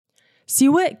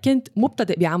سواء كنت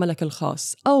مبتدئ بعملك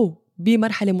الخاص أو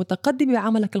بمرحلة متقدمة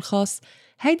بعملك الخاص،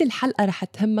 هيدي الحلقة رح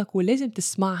تهمك ولازم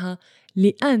تسمعها،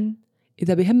 لأن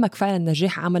إذا بهمك فعلا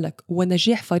نجاح عملك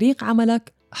ونجاح فريق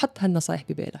عملك، حط هالنصايح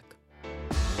ببالك.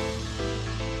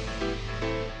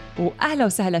 وأهلا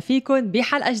وسهلا فيكن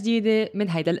بحلقة جديدة من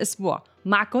هيدا الأسبوع.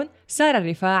 معكن سارة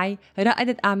الرفاعي،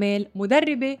 رائدة أعمال،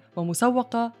 مدربة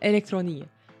ومسوقة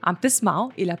إلكترونية. عم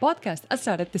تسمعوا إلى بودكاست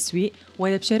أسرار التسويق،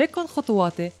 وأنا بشارككن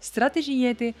خطواتي،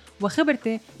 استراتيجياتي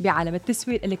وخبرتي بعالم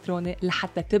التسويق الإلكتروني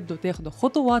لحتى تبدوا تاخدوا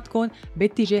خطواتكن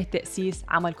باتجاه تأسيس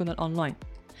عملكن الأونلاين.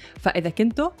 فإذا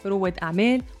كنتوا رواد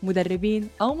أعمال، مدربين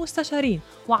أو مستشارين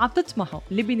وعم تطمحوا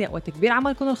لبناء وتكبير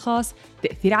عملكم الخاص،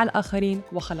 تأثير على الآخرين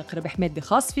وخلق ربح مادي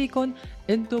خاص فيكن،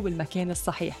 انتوا بالمكان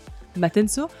الصحيح. ما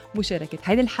تنسوا مشاركة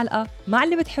هيدي الحلقة مع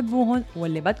اللي بتحبوهن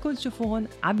واللي بدكن تشوفوهن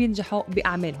عم ينجحوا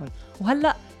بأعمالهم.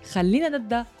 وهلأ خلينا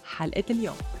نبدأ حلقة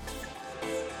اليوم.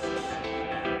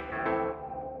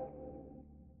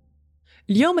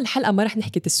 اليوم الحلقة ما رح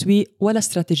نحكي تسويق ولا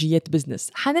استراتيجيات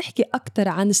بزنس، حنحكي أكتر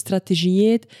عن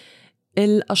استراتيجيات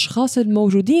الأشخاص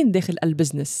الموجودين داخل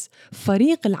البزنس،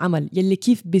 فريق العمل يلي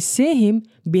كيف بيساهم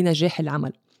بنجاح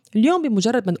العمل. اليوم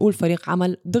بمجرد ما نقول فريق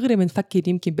عمل دغري منفكر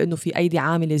يمكن بأنه في أيدي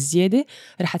عاملة زيادة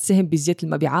رح تساهم بزيادة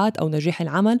المبيعات أو نجاح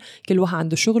العمل، كل واحد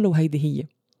عنده شغله وهيدي هي.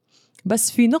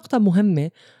 بس في نقطة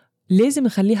مهمة لازم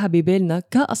نخليها ببالنا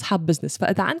كأصحاب بزنس.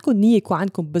 فإذا عندكم نية يكون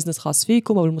عندكم بزنس خاص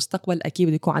فيكم أو بالمستقبل أكيد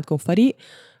بده يكون عندكم فريق،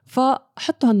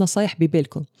 فحطوا هالنصايح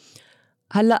ببالكم.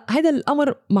 هلأ هذا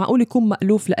الأمر معقول يكون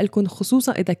مألوف لألكم،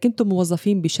 خصوصا إذا كنتم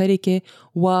موظفين بشركة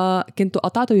وكنتوا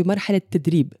قطعتوا بمرحلة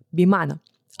تدريب، بمعنى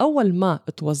أول ما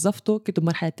توظفتوا كنتوا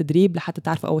بمرحلة تدريب لحتى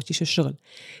تعرفوا أول شيء شو الشغل.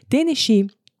 تاني شيء،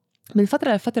 من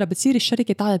فترة لفترة بتصير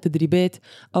الشركة تعطي تدريبات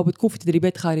أو بتكون في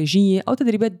تدريبات خارجية أو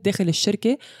تدريبات داخل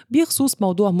الشركة بخصوص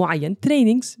موضوع معين،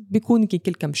 ترينينجز بيكون يمكن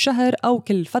كل كم شهر أو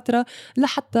كل فترة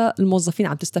لحتى الموظفين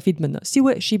عم تستفيد منه،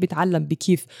 سواء شيء بيتعلم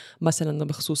بكيف مثلا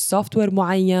بخصوص سوفتوير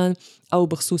معين أو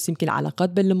بخصوص يمكن العلاقات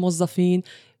بين الموظفين،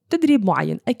 تدريب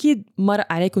معين. أكيد مر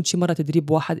عليكم شي مرة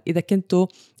تدريب واحد إذا كنتوا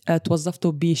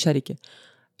توظفتوا بشركة،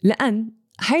 لأن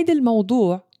هيدا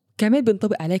الموضوع كمان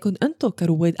بينطبق عليكم أنتوا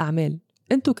كرواد أعمال.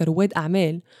 أنتوا كرواد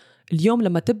أعمال اليوم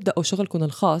لما تبدأوا شغلكم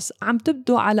الخاص عم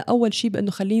تبدوا على أول شيء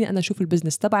بأنه خليني أنا أشوف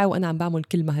البزنس تبعي وأنا عم بعمل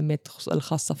كل مهمات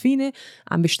الخاصة فيني،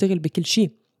 عم بشتغل بكل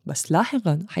شيء. بس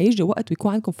لاحقاً حيجي وقت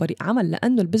ويكون عندكم فريق عمل،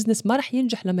 لأنه البزنس ما رح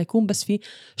ينجح لما يكون بس في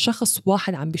شخص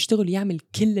واحد عم بيشتغل يعمل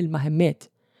كل المهمات.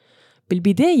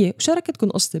 بالبداية وشاركتكم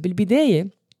قصة، بالبداية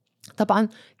طبعاً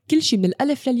كل شيء من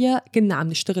الألف للياء كنا عم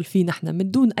نشتغل فيه نحن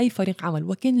من دون أي فريق عمل،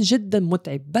 وكان جداً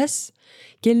متعب. بس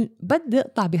كان بدي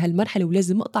أقطع بهالمرحلة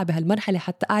ولازم أقطع بهالمرحلة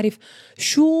حتى أعرف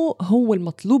شو هو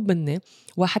المطلوب مني،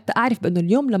 وحتى أعرف بأنه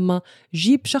اليوم لما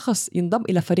جيب شخص ينضم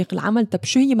إلى فريق العمل، طب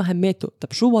شو هي مهماته،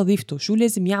 طب شو وظيفته، شو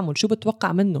لازم يعمل، شو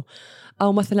بتوقع منه،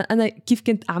 أو مثلا أنا كيف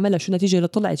كنت أعملها، شو النتيجة اللي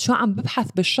طلعت، شو عم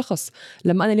ببحث بالشخص.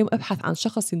 لما أنا اليوم أبحث عن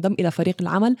شخص ينضم إلى فريق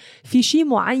العمل في شيء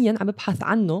معين عم ببحث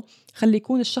عنه، خلي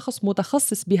يكون الشخص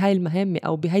متخصص بهاي المهمة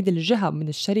أو بهيدي الجهة من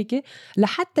الشركة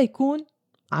لحتى يكون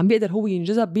عم بيقدر هو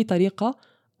ينجزها بطريقة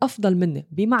أفضل مني.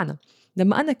 بمعنى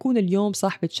لما أنا أكون اليوم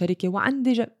صاحبة شركة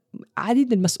وعندي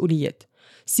عديد المسؤوليات،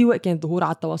 سواء كان ظهور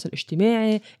على التواصل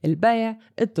الاجتماعي، البيع،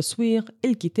 التسويق،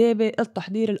 الكتابة،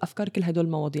 التحضير، الأفكار، كل هدول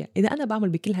المواضيع، إذا أنا بعمل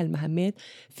بكل هالمهمات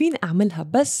فيني أعملها.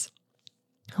 بس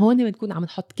هون بنكون عم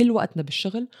نحط كل وقتنا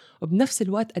بالشغل، وبنفس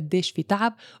الوقت قديش في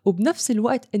تعب، وبنفس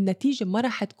الوقت النتيجة ما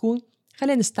راح تكون،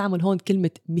 خلينا نستعمل هون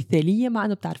كلمة مثالية، مع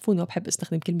أنه بتعرفوني وبحب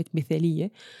استخدم كلمة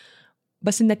مثالية،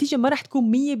 بس النتيجة ما راح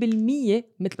تكون 100%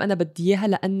 مثل ما أنا بدي إياها،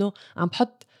 لأنه عم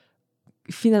بحط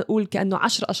فينا نقول كأنه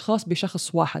 10 أشخاص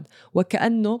بشخص واحد،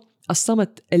 وكأنه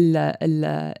قسمت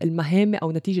المهام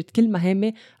أو نتيجة كل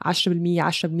مهمة 10%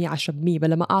 10% 10%،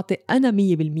 بلا ما أعطي أنا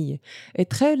 100%.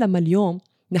 تخيل لما اليوم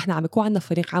نحن عم يكون عندنا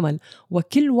فريق عمل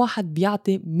وكل واحد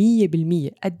بيعطي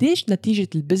 100%، قديش نتيجة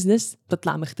البزنس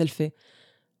تطلع مختلفة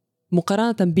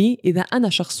مقارنة بي إذا أنا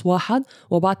شخص واحد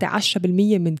وبعطي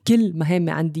 10% من كل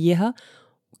مهمة عندي إياها،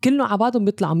 كله عبادهم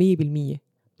بيطلع 100%،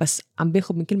 بس عم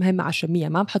باخد من كل مهمة 10%،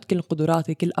 ما عم بحط كل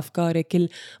قدراتي، كل أفكاري، كل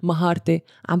مهارتي،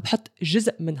 عم بحط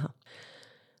جزء منها.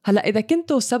 هلأ إذا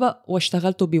كنتوا سبق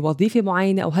واشتغلتوا بوظيفة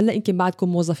معينة، أو هلأ يمكن بعدكم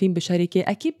موظفين بشركة،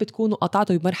 أكيد بتكونوا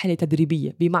قطعتوا بمرحلة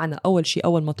تدريبية. بمعنى أول شيء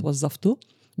أول ما توظفتوا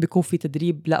بيكون في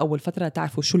تدريب لأول فترة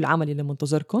تعرفوا شو العمل اللي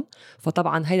منتظركم،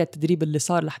 فطبعا هيدا التدريب اللي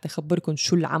صار لحتى يخبركم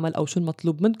شو العمل أو شو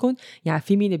المطلوب منكم، يعني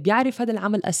في مين بيعرف هذا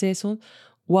العمل أساسا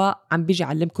وعم بيجي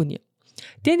يعلمكم إياه.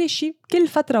 تاني شيء، كل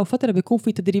فترة وفترة بيكون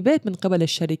في تدريبات من قبل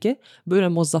الشركة، بيقولوا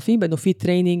الموظفين بأنه في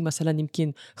ترينينج مثلا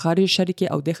يمكن خارج الشركة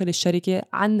أو داخل الشركة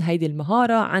عن هيدي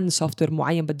المهارة، عن سوفتوير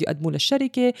معين بده يقدموه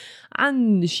للشركة،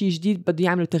 عن شيء جديد بده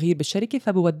يعملوا تغيير بالشركة،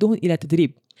 فبودوهم إلى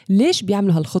تدريب. ليش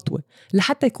بيعملوا هالخطوة؟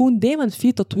 لحتى يكون دايما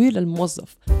في تطوير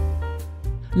للموظف.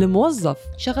 الموظف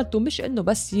شغلته مش إنه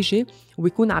بس يجي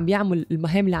ويكون عم يعمل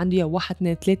المهام اللي عنده 1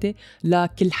 2 3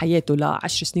 لكل حياته ل10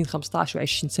 سنين 15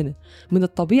 و20 سنة. من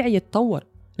الطبيعي يتطور،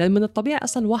 لأن من الطبيعي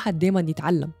أصلا واحد دايما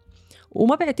يتعلم.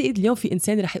 وما بعتقد اليوم في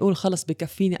إنسان رح يقول خلص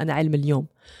بكفيني أنا علم اليوم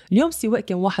سواء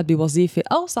كان واحد بوظيفة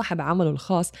أو صاحب عمله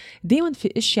الخاص، دايما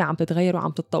في أشياء عم تتغير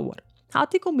وعم تتطور.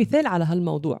 هعطيكم مثال على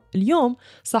هالموضوع. اليوم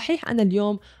صحيح أنا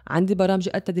اليوم عندي برامج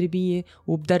التدريبية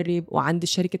وبدرب وعندي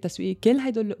الشركة التسويقية، كل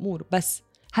هيدول الأمور، بس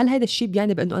هل هذا الشيء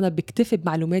بيعني بأنه أنا بكتفي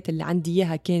بمعلومات اللي عندي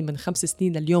إياها كان من 5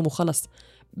 سنين لليوم وخلص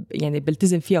يعني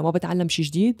بلتزم فيها وما بتعلم شيء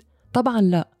جديد؟ طبعا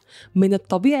لا. من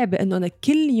الطبيعي بأنه أنا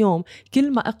كل يوم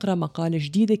كل ما أقرأ مقالة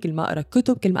جديدة، كل ما أقرأ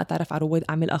كتب، كل ما أتعرف على رواد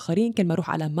أعمال آخرين، كل ما أروح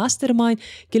على ماستر مايند،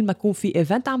 كل ما أكون في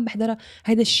إيفنت عم بحضرها،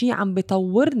 هذا الشيء عم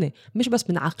بيطورني مش بس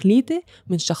من عقليتي،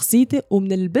 من شخصيتي،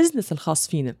 ومن البزنس الخاص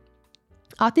فينا.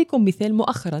 أعطيكم مثال.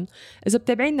 مؤخراً إذا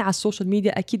بتابعيني على السوشيال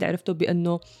ميديا أكيد عرفتوا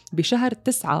بأنه بشهر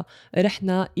 9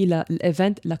 رحنا إلى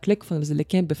الإيفنت لكليك فانلز اللي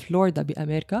كان بفلوريدا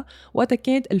بأمريكا، وقتها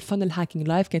كانت الفانل هاكينج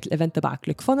لايف، كانت الإيفنت تبع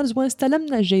كليك فانلز،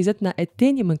 واستلمنا جايزتنا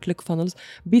الثانية من كليك فانلز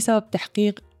بسبب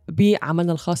تحقيق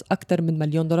بعملنا الخاص أكثر من $1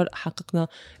 مليون. حققنا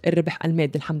الربح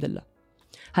المادي الحمد لله.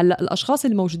 هلا الاشخاص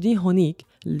اللي موجودين هونيك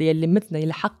اللي مثلنا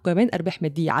اللي حققوا كمان ارباح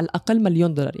ماديه على الاقل $1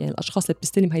 مليون، يعني الاشخاص اللي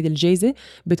بتستلم هيدي الجائزه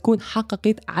بتكون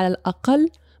حققت على الاقل $1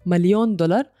 مليون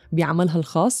بعملها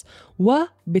الخاص،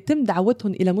 وبتم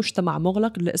دعوتهم الى مجتمع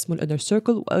مغلق اللي اسمه الانر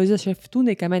سيركل. واذا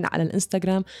شفتوني كمان على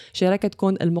الانستغرام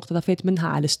شاركتكم المقتطفات منها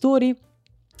على الستوري،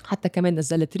 حتى كمان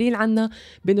نزلت ريل عنا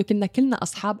بأنه كلنا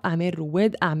أصحاب أعمال،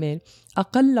 رواد أعمال.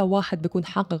 أقل واحد بيكون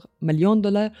حقق $1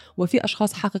 مليون، وفي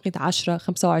أشخاص حققت 10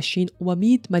 25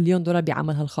 و100 مليون دولار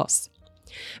بعملها الخاص.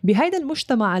 بهذا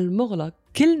المجتمع المغلق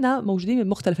كلنا موجودين من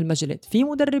مختلف المجالات، في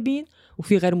مدربين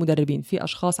وفي غير مدربين، في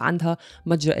أشخاص عندها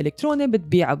متجر إلكتروني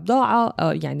بتبيع بضاعة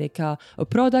يعني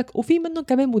كبرودكت، وفي منهم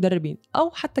كمان مدربين أو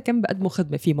حتى كمان بقدموا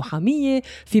خدمة، في محامية،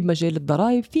 في مجال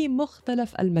الضرائب، في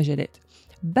مختلف المجالات.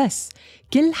 بس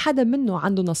كل حدا منه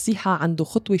عنده نصيحة، عنده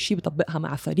خطوة شيء بطبقها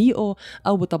مع فريقه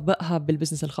أو بطبقها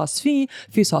بالبزنس الخاص فيه،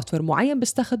 في سوفتوير معين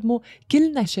بستخدمه،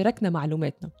 كلنا شاركنا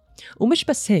معلوماتنا. ومش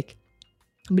بس هيك،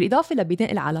 بالإضافة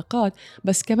لبناء العلاقات،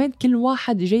 بس كمان كل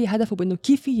واحد جاي هدفه بأنه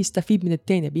كيف يستفيد من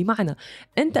التاني. بمعنى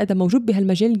أنت إذا موجود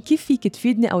بهالمجال كيف فيك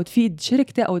تفيدني أو تفيد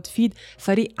شركتي أو تفيد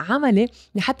فريق عملي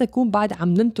لحتى نكون بعد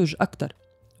عم ننتج أكتر.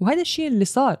 وهذا الشيء اللي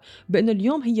صار، بأنه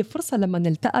اليوم هي فرصة لما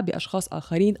نلتقى بأشخاص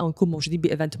آخرين أو نكون موجودين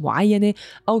بإيفنت معينة،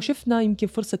 أو شفنا يمكن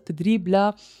فرصة تدريب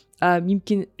ل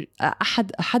يمكن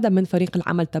أحد من فريق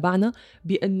العمل تبعنا،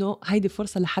 بأنه هيدي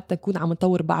فرصة لحتى نكون عم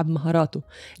نطور بعض مهاراته.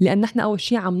 لأن نحن أول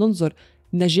شيء عم ننظر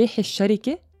نجاح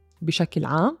الشركة بشكل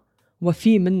عام،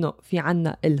 وفي منه في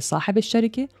عنا صاحب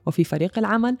الشركة وفي فريق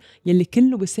العمل يلي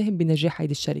كله بيساهم بنجاح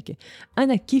هيدي الشركة.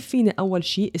 أنا كيف فيني أول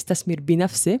شيء استثمر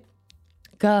بنفسي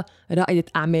كرائدة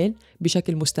أعمال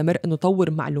بشكل مستمر، إنه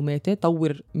طور معلوماتي،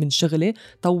 طور من شغلي،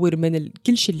 طور من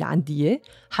كل شيء اللي عندي إياه،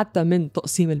 حتى من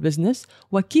تقسيم البزنس.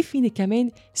 وكيف فيني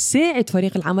كمان ساعد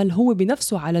فريق العمل هو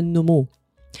بنفسه على النمو.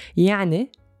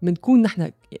 يعني منكون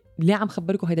نحن ليه عم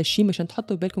خبركم هذا الشيء مشان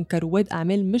تحطوا بالكم كرواد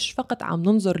أعمال مش فقط عم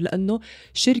ننظر لأنه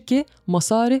شركة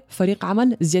مصاري فريق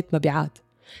عمل زيادة مبيعات،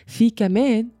 في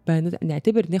كمان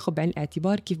نعتبر ناخد بعين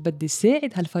الاعتبار كيف بدي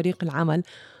ساعد هالفريق العمل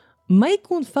ما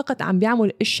يكون فقط عم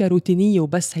بيعمل اشياء روتينية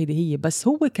وبس، هي بس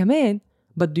هو كمان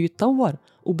بده يتطور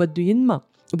وبده ينمى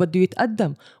وبده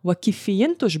يتقدم، وكيف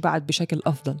ينتج بعد بشكل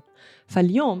أفضل.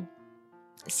 فاليوم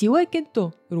سواء كنتوا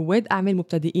رواد أعمال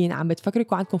مبتدئين عم بتفكروا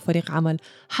عندكم فريق عمل،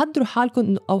 حضروا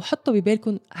حالكم أو حطوا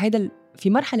ببالكم هيدا في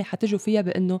مرحلة حتجوا فيها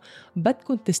بأنه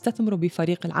بدكم تستثمروا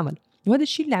بفريق العمل. وهذا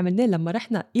الشيء اللي عملناه لما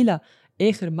رحنا إلى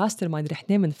آخر ماستر مايند،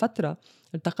 رحناه من فترة،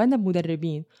 التقينا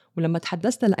بمدربين، ولما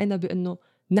تحدثنا لقينا بأنه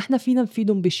نحن فينا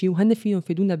نفيدهم بشي وهن فيهم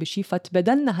يفيدونا بشي،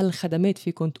 فتبدلنا هالخدمات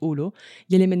فيكم تقولوا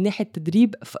يلي من ناحية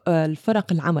تدريب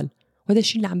الفرق العمل. وهذا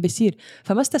الشيء اللي عم بيصير.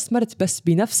 فما استثمرت بس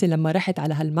بنفسي لما رحت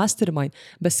على هالماستر مايند،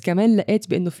 بس كمان لقيت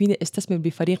بأنه فيني استثمر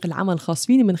بفريق العمل الخاص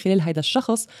فيني من خلال هيدا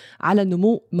الشخص على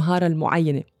نمو مهارة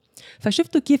المعينة.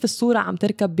 فشفتوا كيف الصورة عم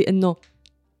تركب، بأنه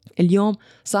اليوم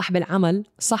صاحب العمل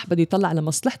صح بده يطلع على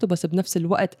مصلحته، بس بنفس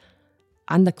الوقت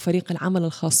عندك فريق العمل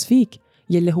الخاص فيك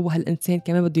يلي هو هالإنسان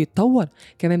كمان بده يتطور،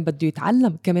 كمان بده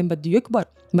يتعلم، كمان بده يكبر،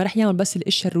 ما رح يعمل بس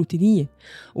الاشياء الروتينية.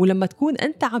 ولما تكون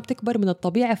أنت عم تكبر من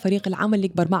الطبيعة فريق العمل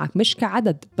يكبر معك، مش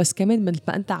كعدد بس، كمان مثل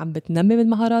ما أنت عم بتنمي من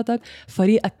مهاراتك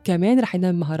فريقك كمان رح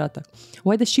ينمي مهاراتك.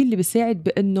 وهذا الشيء اللي بيساعد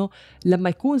بأنه لما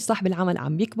يكون صاحب العمل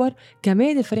عم يكبر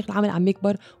كمان الفريق العمل عم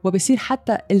يكبر، وبصير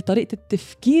حتى طريقة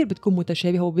التفكير بتكون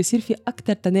متشابهة، وبصير في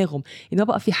أكتر تناغم. إنه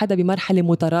بقى في حدا بمرحلة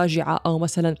متراجعة، أو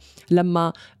مثلا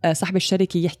لما صاحب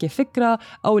الشركة يحكي فكرة،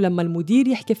 أو لما المدير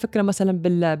يحكي فكرة مثلا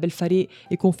بالفريق،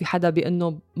 يكون في حدا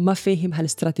بأنه ما فاهم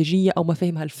هالاستراتيجية أو ما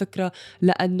فاهم هالفكرة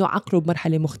لأنه عقله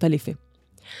بمرحلة مختلفة.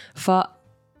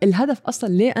 فالهدف أصلا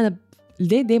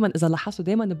ليه دايما إذا لاحظتوا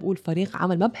دايما بقول فريق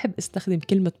عمل، ما بحب استخدم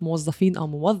كلمة موظفين أو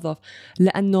موظف،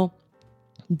 لأنه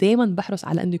دايما بحرص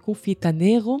على أنه يكون في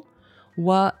تناغم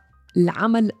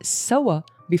والعمل سوا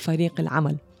بفريق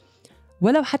العمل،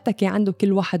 ولو حتى كان عنده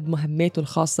كل واحد مهماته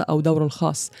الخاصة أو دوره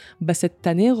الخاص، بس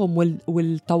التناغم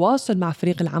والتواصل مع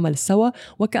فريق العمل سوا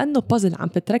وكأنه بازل عم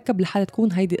تتركب لحتى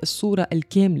تكون هيدي الصورة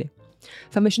الكاملة.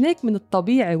 فمش هيك من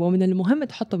الطبيعي ومن المهم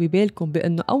تحطوا ببالكم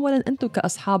بأنه أولاً أنتم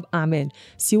كأصحاب أعمال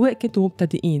سواء كنتوا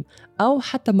مبتدئين أو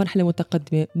حتى مرحلة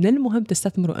متقدمة، من المهم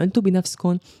تستثمروا أنتم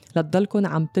بنفسكم لتضلكم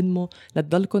عم تنموا،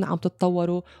 لتضلكم عم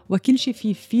تتطوروا، وكل شيء فيه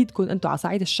يفيدكم أنتم على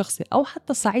صعيد الشخصي أو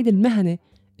حتى الصعيد المهني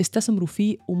استثمروا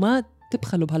فيه وما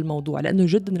تبخلوا بهالموضوع، لأنه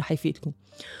جداً رح يفيدكم.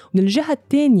 من الجهة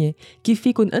الثانية كيف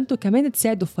فيكم أنتم كمان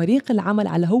تساعدوا فريق العمل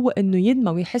على هو أنه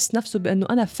ينمى ويحس نفسه بأنه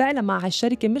أنا فعلا مع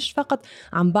هالشركة مش فقط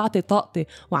عم بعطي طاقتي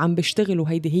وعم بشتغل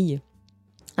وهيدي هي،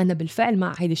 أنا بالفعل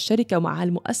مع هيدي الشركة ومع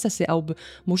هالمؤسسة أو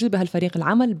موجود بهالفريق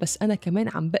العمل، بس أنا كمان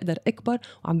عم بقدر أكبر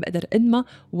وعم بقدر أنمى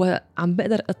وعم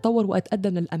بقدر أتطور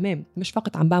وأتقدم للأمام، مش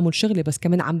فقط عم بعمل شغلي بس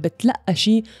كمان عم بتلقى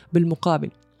شيء بالمقابل.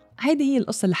 هيدي هي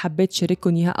القصة اللي حبيت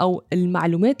شارككم إياها، أو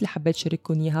المعلومات اللي حبيت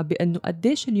شارككم إياها، بأنه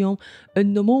قديش اليوم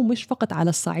النمو مش فقط على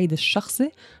الصعيد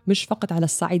الشخصي، مش فقط على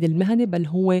الصعيد المهني، بل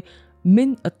هو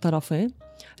من الطرفين.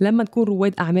 لما نكون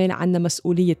رواد أعمال عنا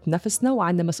مسؤولية نفسنا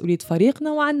وعنا مسؤولية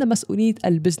فريقنا وعنا مسؤولية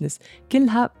البزنس،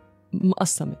 كلها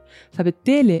مقسمة.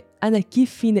 فبالتالي أنا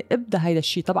كيف فيني أبدأ هيدا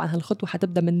الشيء؟ طبعا هالخطوة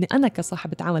حتبدأ مني أنا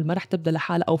كصاحبة عمل، ما رح تبدأ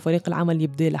لحالة أو فريق العمل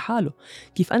يبدأ لحاله.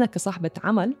 كيف أنا كصاحبة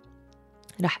عمل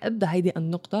رح أبدأ هيدي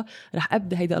النقطة، رح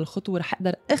أبدأ هيدا الخطوة، رح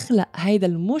أقدر أخلق هيدا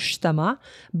المجتمع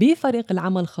بفريق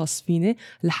العمل خاص فيني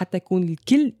لحتى يكون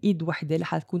الكل إيد وحدة،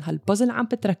 لحتى تكون هالبازل عم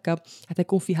بتركب، حتى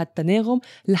يكون فيها التناغم،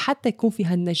 لحتى يكون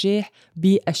فيها النجاح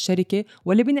بالشركة،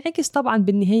 واللي بينعكس طبعا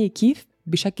بالنهاية كيف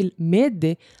بشكل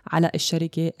مادي على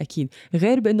الشركة أكيد،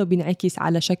 غير بأنه بينعكس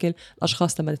على شكل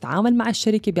الأشخاص لما تتعامل مع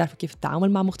الشركة بيعرفوا كيف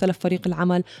التعامل مع مختلف فريق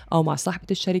العمل أو مع صاحبة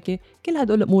الشركة. كل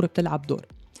هدول الأمور بتلعب دور.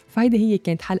 فهيدي هي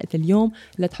كانت حلقة اليوم،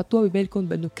 لا تحطوها ببالكم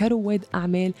بأنه كرواد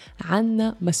أعمال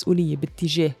عنا مسؤولية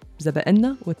باتجاه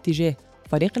زبائننا واتجاه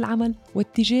فريق العمل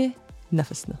واتجاه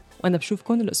نفسنا. وأنا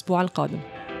بشوفكم الأسبوع القادم.